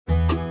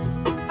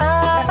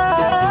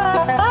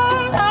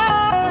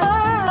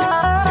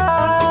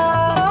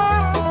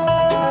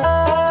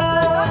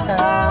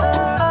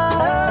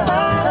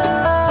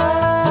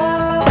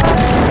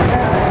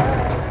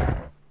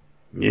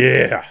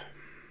Yeah.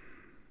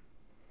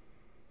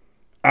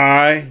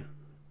 I,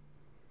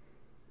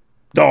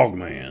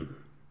 Dogman,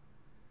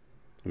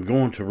 am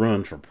going to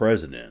run for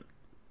president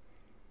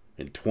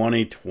in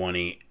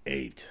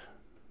 2028.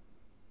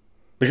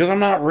 Because I'm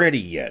not ready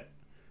yet.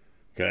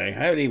 Okay? I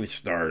haven't even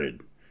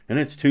started. And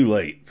it's too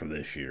late for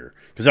this year.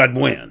 Because I'd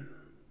win.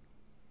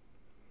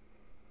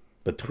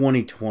 But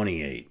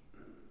 2028.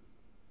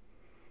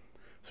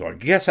 So I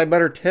guess I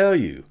better tell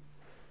you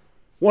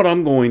what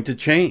I'm going to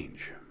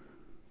change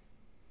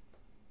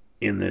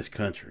in this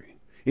country,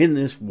 in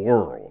this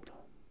world.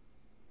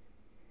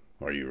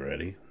 Are you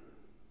ready?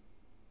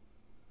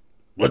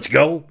 Let's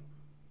go.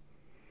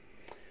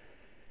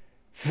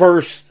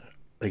 First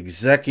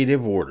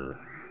executive order.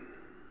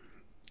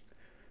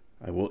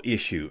 I will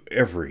issue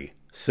every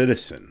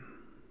citizen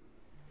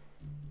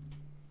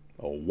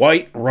a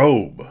white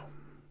robe.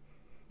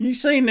 You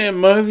seen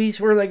them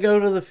movies where they go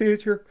to the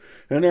future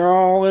and they're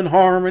all in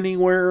harmony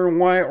wearing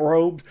white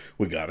robes?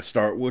 We got to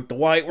start with the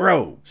white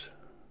robes.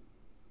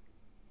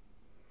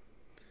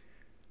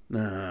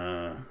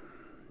 Then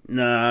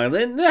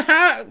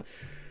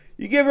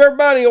you give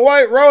everybody a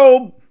white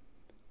robe,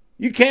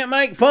 you can't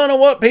make fun of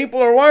what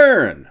people are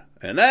wearing.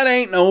 And that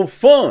ain't no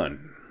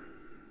fun.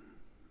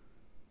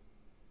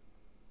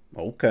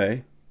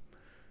 Okay,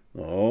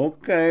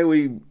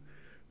 we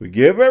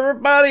give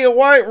everybody a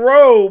white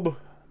robe,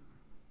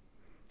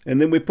 and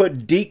then we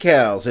put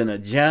decals in a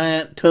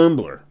giant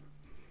tumbler.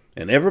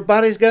 And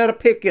everybody's got to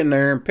pick in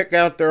there and pick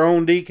out their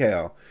own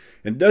decal.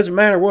 And it doesn't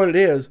matter what it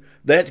is,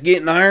 that's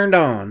getting ironed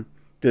on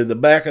to the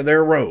back of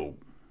their robe.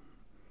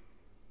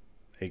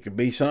 It could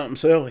be something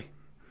silly.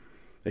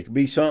 It could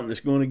be something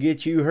that's going to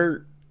get you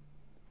hurt.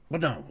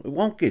 But no, it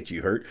won't get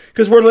you hurt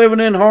because we're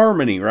living in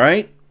harmony,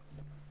 right?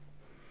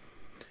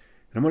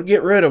 And I'm going to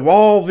get rid of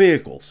all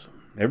vehicles.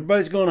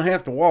 Everybody's going to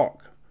have to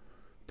walk.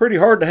 Pretty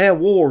hard to have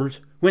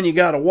wars when you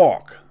got to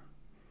walk.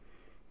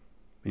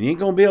 And you ain't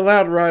going to be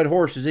allowed to ride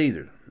horses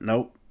either.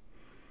 Nope.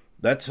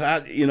 That's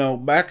how,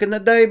 back in the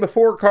day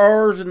before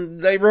cars,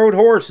 and they rode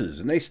horses,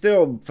 and they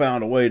still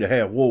found a way to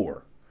have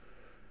war.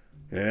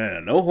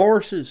 Yeah, no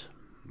horses.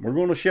 We're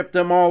going to ship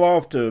them all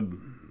off to,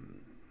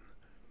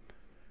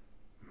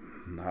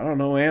 I don't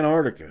know,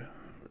 Antarctica.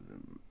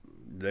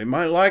 They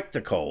might like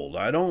the cold.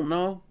 I don't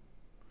know.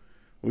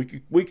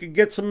 We could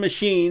get some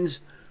machines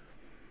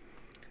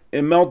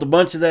and melt a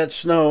bunch of that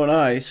snow and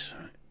ice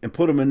and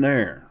put them in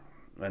there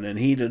and then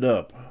heat it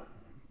up.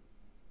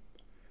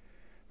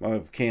 My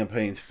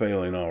campaign's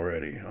failing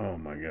already. Oh,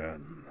 my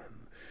God.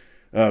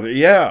 But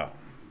yeah,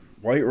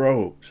 white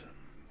robes.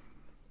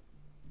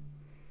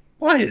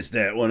 Why is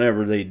that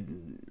whenever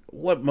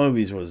what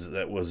movies was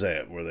that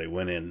where they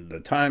went in the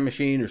time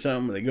machine or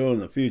something, where they go in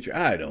the future?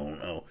 I don't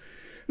know.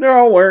 They're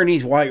all wearing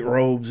these white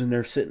robes and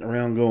they're sitting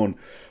around going,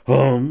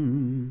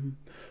 hum,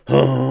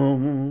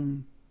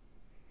 hum.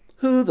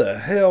 Who the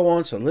hell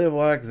wants to live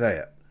like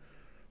that?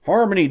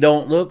 Harmony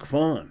don't look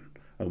fun.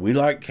 We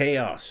like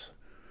chaos.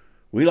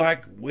 We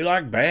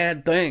like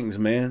bad things,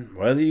 man.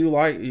 Whether you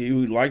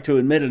like to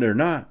admit it or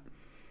not.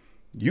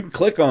 You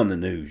click on the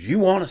news. You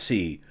want to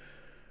see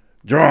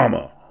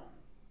drama.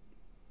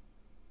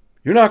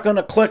 You're not going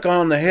to click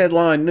on the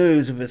headline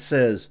news if it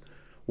says,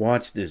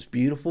 watch this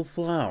beautiful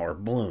flower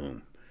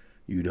bloom.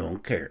 You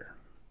don't care.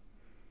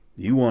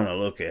 You want to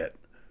look at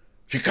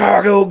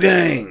Chicago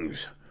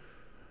gangs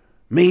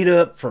meet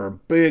up for a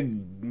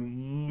big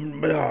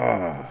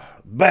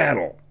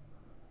battle.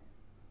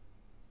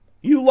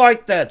 You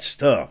like that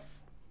stuff.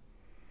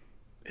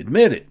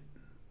 Admit it.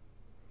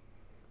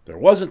 If there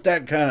wasn't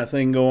that kind of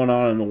thing going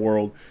on in the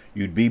world,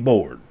 you'd be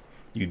bored.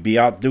 You'd be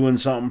out doing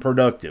something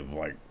productive,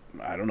 like,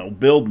 I don't know,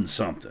 building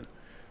something.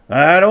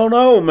 I don't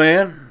know,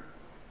 man.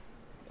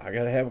 I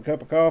got to have a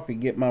cup of coffee,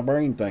 get my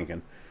brain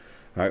thinking.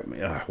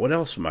 What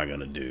else am I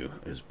going to do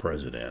as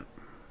president?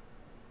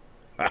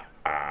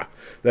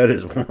 That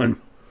is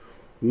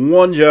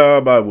one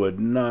job I would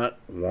not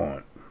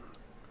want.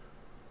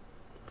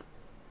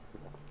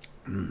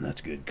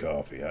 That's good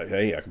coffee.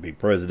 Hey, I could be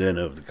president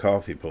of the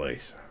coffee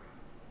place.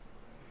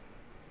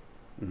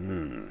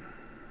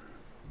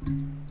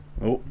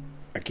 Oh,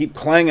 I keep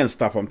clanging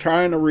stuff. I'm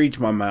trying to reach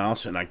my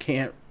mouse, and I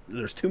can't.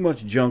 There's too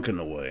much junk in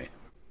the way.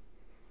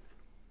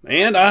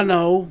 And I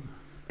know,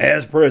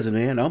 as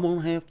president, I'm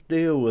going to have to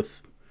deal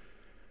with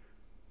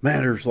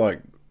matters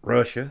like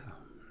Russia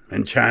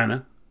and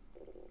China.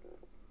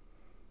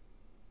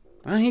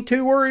 I ain't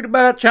too worried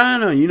about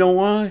China. You know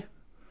why?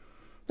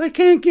 They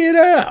can't get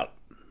out.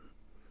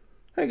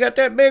 They got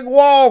that big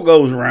wall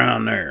goes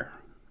around there.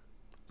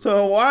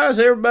 So why is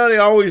everybody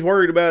always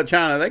worried about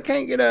China? They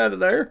can't get out of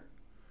there.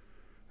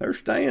 They're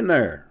staying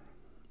there.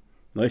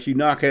 Unless you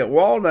knock that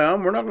wall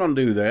down, we're not going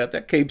to do that.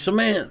 That keeps them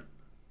in.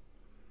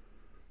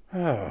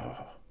 Oh.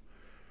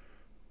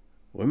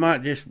 We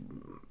might just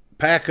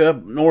pack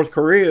up North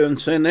Korea and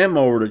send them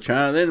over to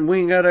China. Then we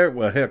ain't got there.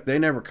 Well, heck, they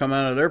never come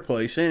out of their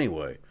place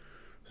anyway.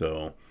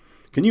 So,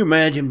 can you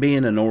imagine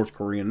being a North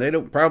Korean? They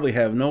don't probably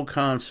have no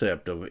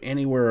concept of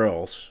anywhere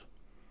else.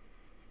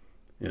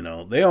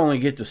 They only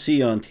get to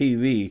see on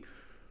TV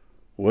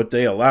what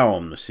they allow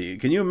them to see.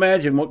 Can you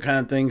imagine what kind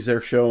of things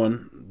they're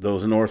showing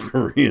those North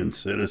Korean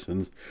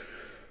citizens?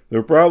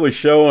 They're probably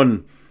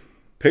showing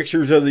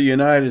pictures of the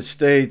United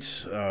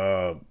States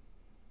on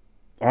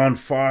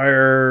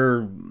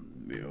fire,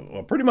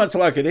 well, pretty much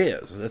like it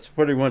is. That's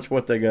pretty much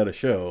what they got to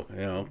show,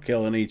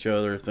 killing each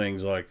other,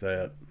 things like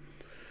that.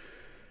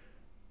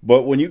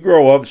 But when you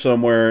grow up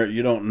somewhere,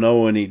 you don't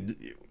know any.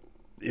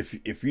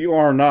 If you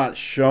are not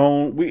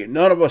shown,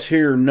 none of us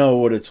here know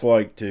what it's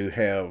like to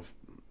have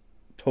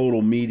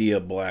total media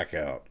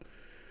blackout.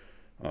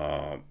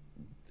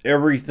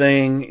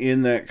 Everything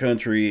in that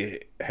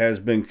country has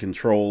been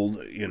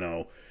controlled.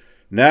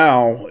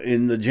 Now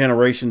in the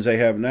generations they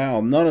have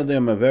now, none of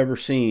them have ever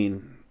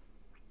seen,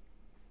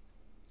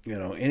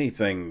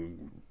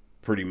 anything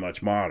pretty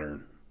much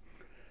modern.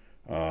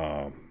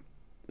 So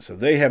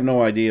they have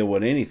no idea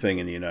what anything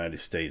in the United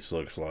States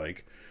looks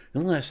like,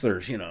 unless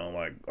there's,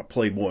 like a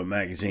Playboy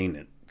magazine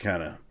that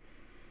kind of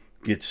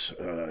gets,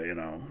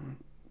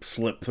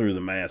 slipped through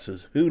the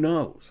masses. Who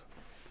knows?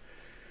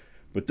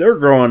 But they're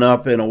growing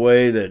up in a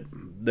way that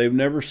they've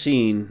never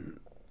seen.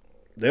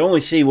 They only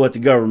see what the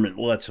government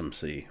lets them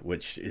see,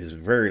 which is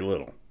very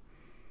little,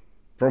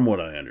 from what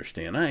I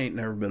understand. I ain't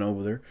never been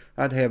over there.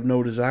 I'd have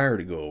no desire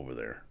to go over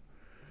there.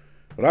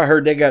 But I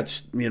heard they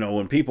got,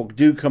 when people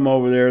do come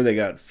over there, they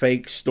got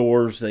fake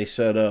stores they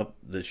set up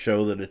that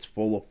show that it's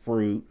full of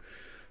fruit,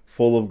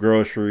 full of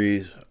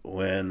groceries,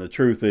 when the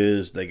truth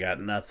is they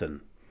got nothing.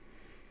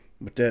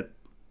 But that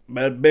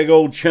big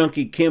old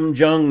chunky Kim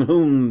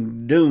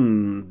Jong-un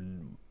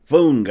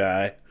Foon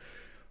guy,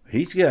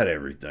 he's got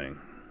everything.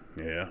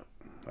 Yeah,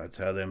 that's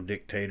how them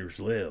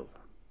dictators live.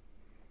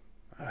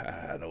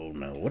 I don't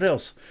know. What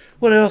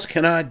else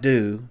can I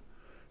do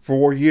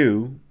for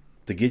you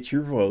to get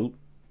your vote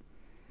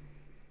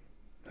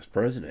as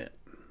president?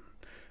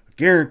 I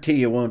guarantee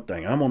you one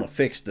thing. I'm going to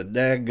fix the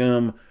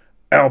daggum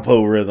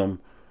algorithm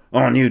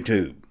on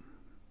YouTube.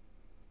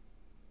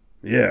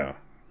 Yeah.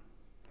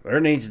 There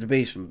needs to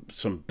be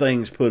some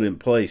things put in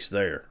place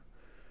there.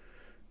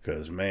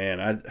 Because,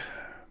 man,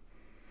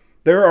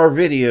 there are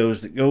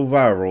videos that go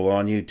viral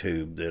on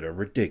YouTube that are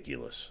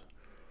ridiculous.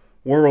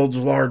 World's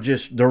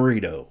largest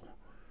Dorito.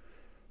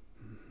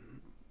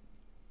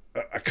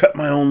 I cut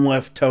my own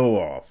left toe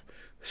off.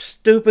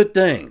 Stupid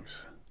things.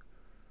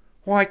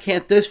 Why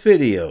can't this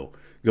video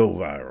go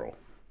viral?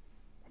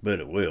 I bet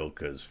it will,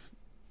 because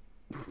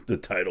the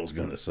title's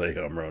going to say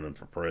I'm running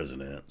for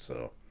president.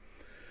 So,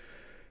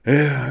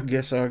 yeah, I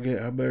guess I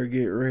better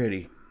get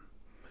ready.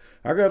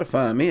 I got to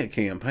find me a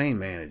campaign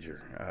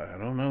manager. I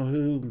don't know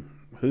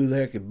who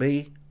that could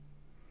be.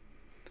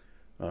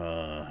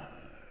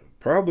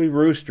 Probably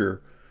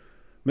Rooster.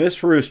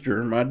 Miss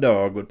Rooster, my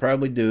dog, would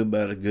probably do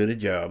about as good a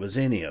job as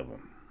any of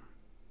them.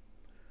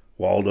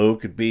 Waldo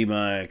could be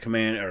my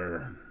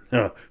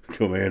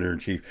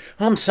commander-in-chief.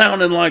 I'm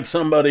sounding like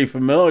somebody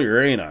familiar,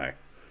 ain't I?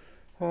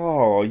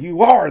 Oh,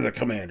 you are the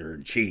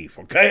commander-in-chief,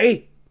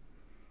 okay?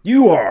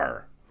 You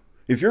are.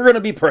 If you're going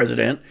to be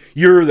president,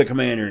 you're the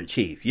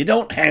commander-in-chief. You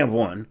don't have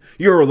one.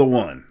 You're the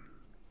one.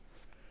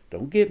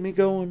 Don't get me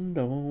going.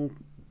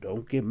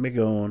 Don't get me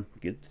going.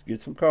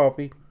 Get some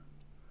coffee.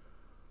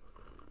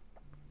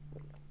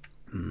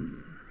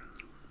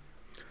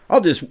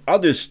 I'll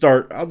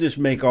just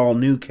make all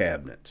new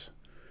cabinets.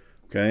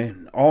 Okay?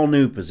 All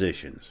new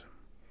positions.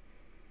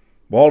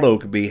 Waldo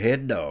could be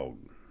head dog.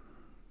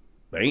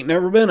 There ain't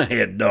never been a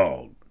head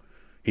dog.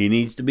 He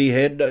needs to be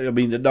head dog. I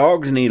mean, the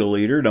dogs need a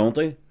leader, don't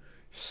they?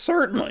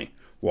 Certainly.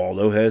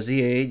 Waldo has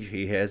the age.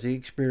 He has the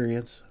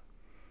experience.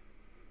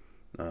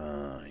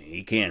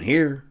 He can't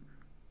hear,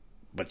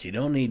 but you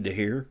don't need to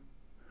hear.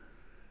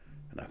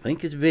 And I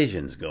think his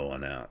vision's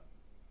going out.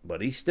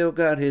 But he's still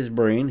got his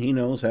brain. He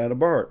knows how to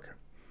bark.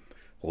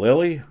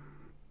 Lily,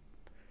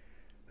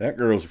 that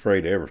girl's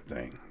afraid of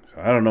everything.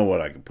 So I don't know what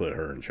I could put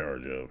her in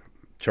charge of.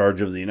 Charge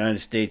of the United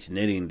States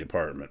Knitting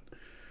Department.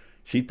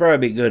 She'd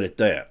probably be good at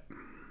that.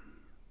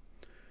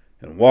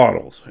 And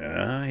Waddles,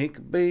 he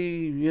could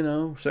be,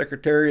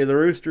 Secretary of the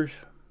Roosters.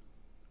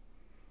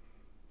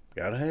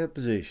 Gotta have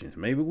positions.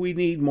 Maybe we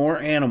need more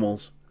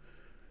animals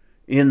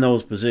in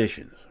those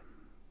positions.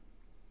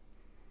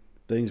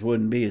 Things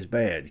wouldn't be as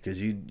bad because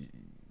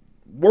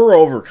we're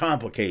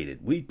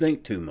overcomplicated. We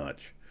think too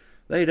much.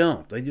 They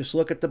don't. They just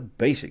look at the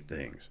basic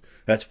things.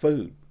 That's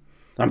food.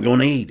 I'm going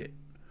to eat it.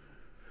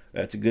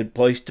 That's a good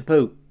place to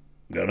poop.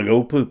 I'm going to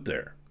go poop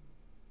there.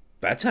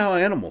 That's how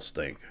animals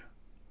think.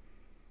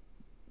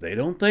 They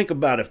don't think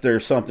about if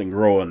there's something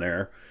growing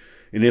there.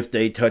 And if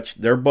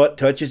their butt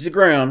touches the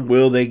ground,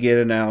 will they get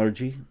an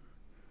allergy?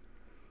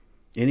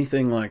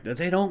 Anything like that.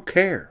 They don't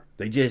care.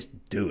 They just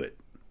do it.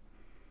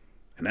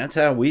 And that's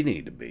how we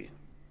need to be.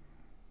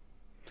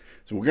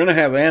 So we're going to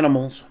have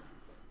animals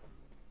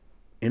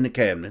in the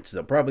cabinets.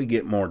 They'll probably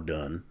get more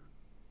done.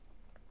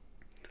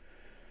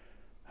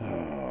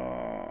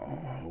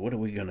 What are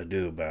we going to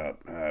do about,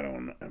 I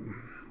don't know.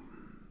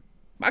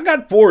 I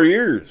got 4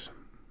 years.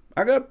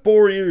 I got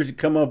 4 years to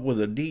come up with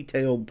a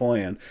detailed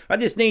plan. I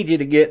just need you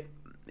to get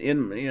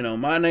in,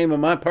 my name of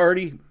my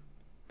party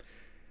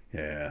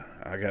Yeah,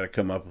 I got to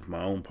come up with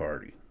my own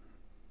party.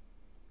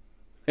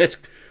 It's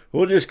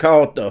we'll just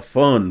call it the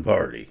fun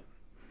party.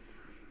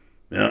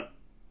 Yeah,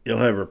 you'll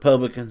have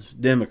Republicans,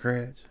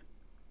 Democrats,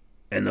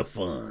 and the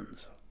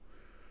funds.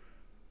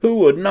 Who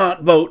would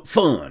not vote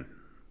fun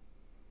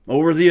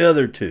over the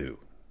other two?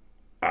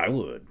 I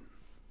would.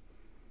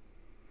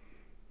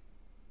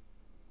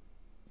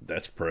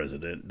 That's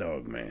President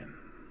Dogman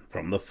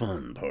from the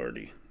fun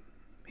party.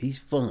 He's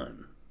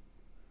fun.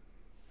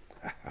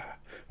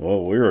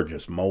 Well, we're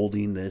just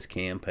molding this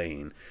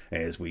campaign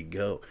as we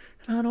go.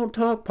 And I don't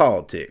talk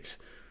politics,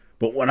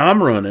 but when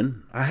I'm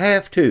running, I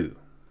have to.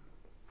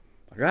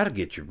 I got to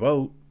get your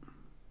vote.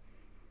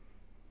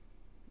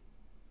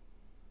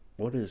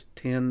 What is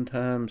 10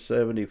 times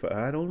 75?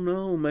 I don't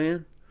know,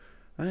 man.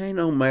 I ain't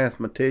no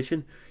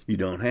mathematician. You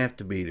don't have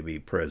to be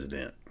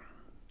president.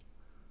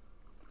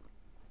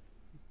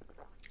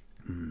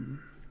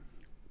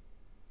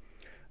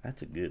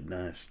 That's a good,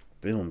 nice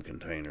film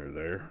container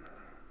there.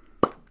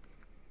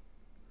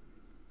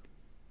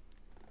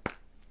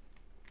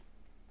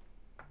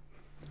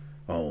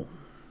 Oh,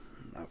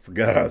 I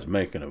forgot I was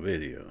making a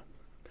video.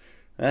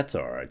 That's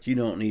all right. You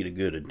don't need a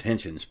good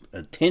attention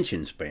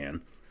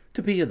span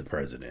to be the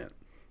president,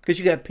 because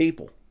you got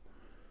people.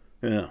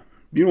 Yeah,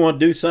 you don't want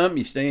to do something,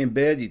 you stay in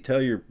bed. You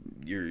tell your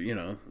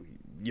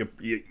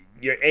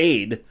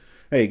aide,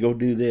 hey, go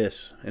do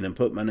this, and then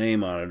put my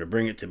name on it or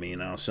bring it to me,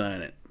 and I'll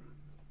sign it.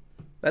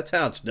 That's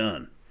how it's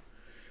done.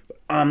 But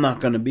I'm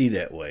not going to be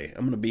that way.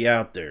 I'm going to be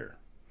out there.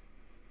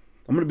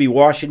 I'm going to be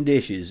washing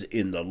dishes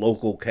in the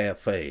local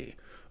cafe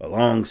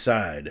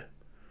alongside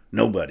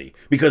nobody,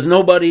 because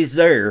nobody's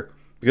there,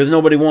 because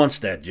nobody wants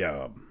that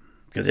job,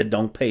 because it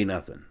don't pay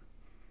nothing.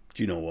 But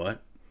you know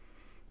what?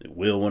 It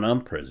will when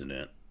I'm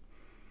president.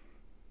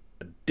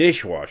 A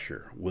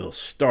dishwasher will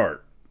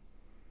start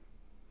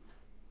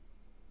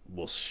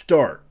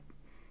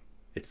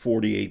at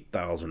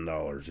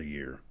 $48,000 a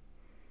year.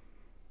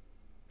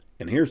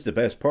 And here's the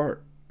best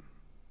part.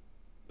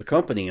 The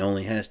company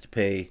only has to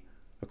pay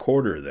a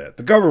quarter of that.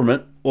 The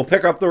government will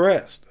pick up the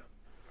rest.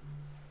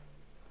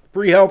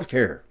 Free health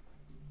care.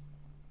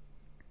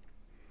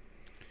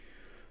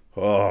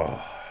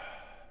 Oh,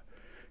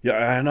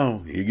 yeah, I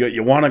know.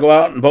 You want to go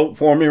out and vote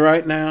for me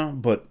right now,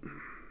 but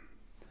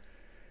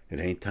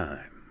it ain't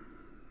time.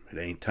 It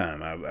ain't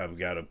time. I've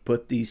got to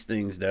put these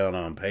things down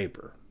on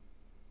paper.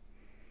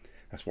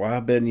 That's why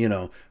I've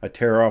been, I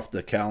tear off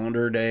the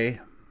calendar day.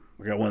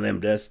 I got one of them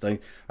desk things.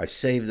 I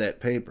save that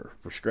paper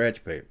for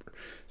scratch paper.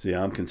 See,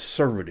 I'm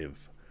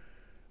conservative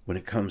when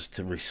it comes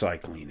to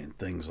recycling and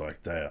things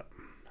like that.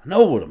 I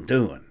know what I'm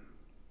doing.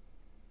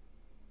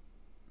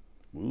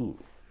 Ooh,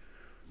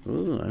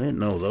 I didn't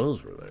know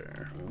those were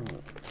there.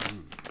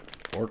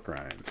 Pork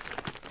rinds.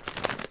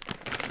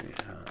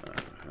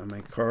 How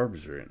many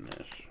carbs are in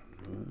this?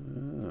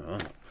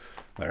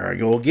 There I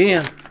go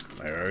again.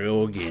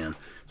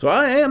 So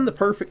I am the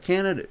perfect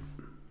candidate.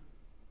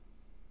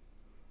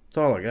 That's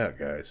all I got,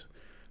 guys.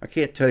 I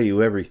can't tell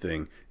you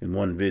everything in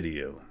one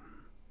video.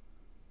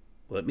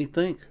 Let me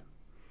think.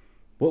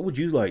 What would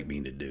you like me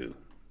to do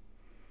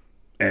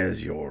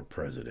as your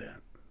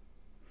president?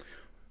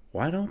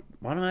 Why don't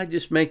I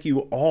just make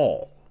you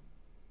all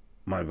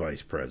my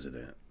vice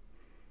president?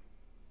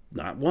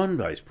 Not one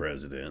vice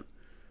president,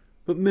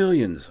 but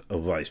millions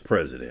of vice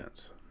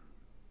presidents.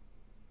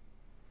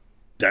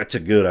 That's a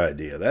good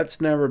idea.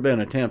 That's never been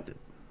attempted.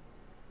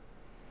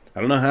 I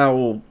don't know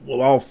how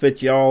we'll all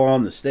fit you all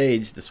on the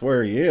stage to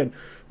swear you in,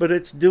 but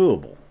it's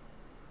doable.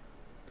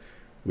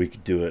 We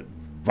could do it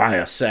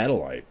via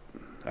satellite.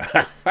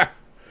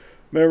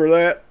 Remember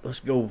that?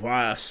 Let's go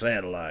via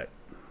satellite.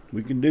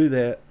 We can do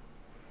that.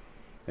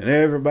 And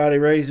everybody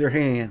raise their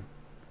hand.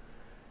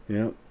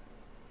 But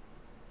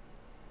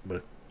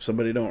if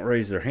somebody don't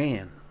raise their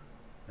hand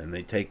and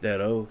they take that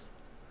oath,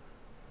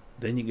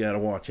 then you got to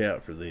watch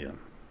out for them.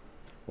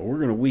 Well, we're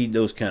going to weed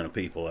those kind of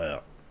people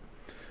out.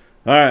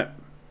 All right.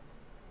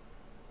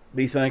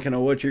 Be thinking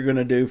of what you're going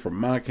to do for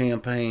my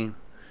campaign,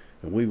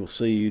 and we will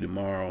see you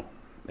tomorrow,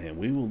 and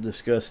we will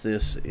discuss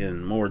this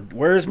in more.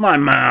 Where's my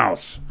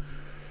mouse?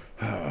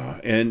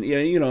 And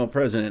a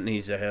president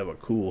needs to have a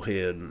cool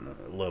head and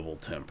a level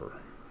temper.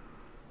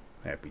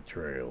 Happy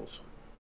trails.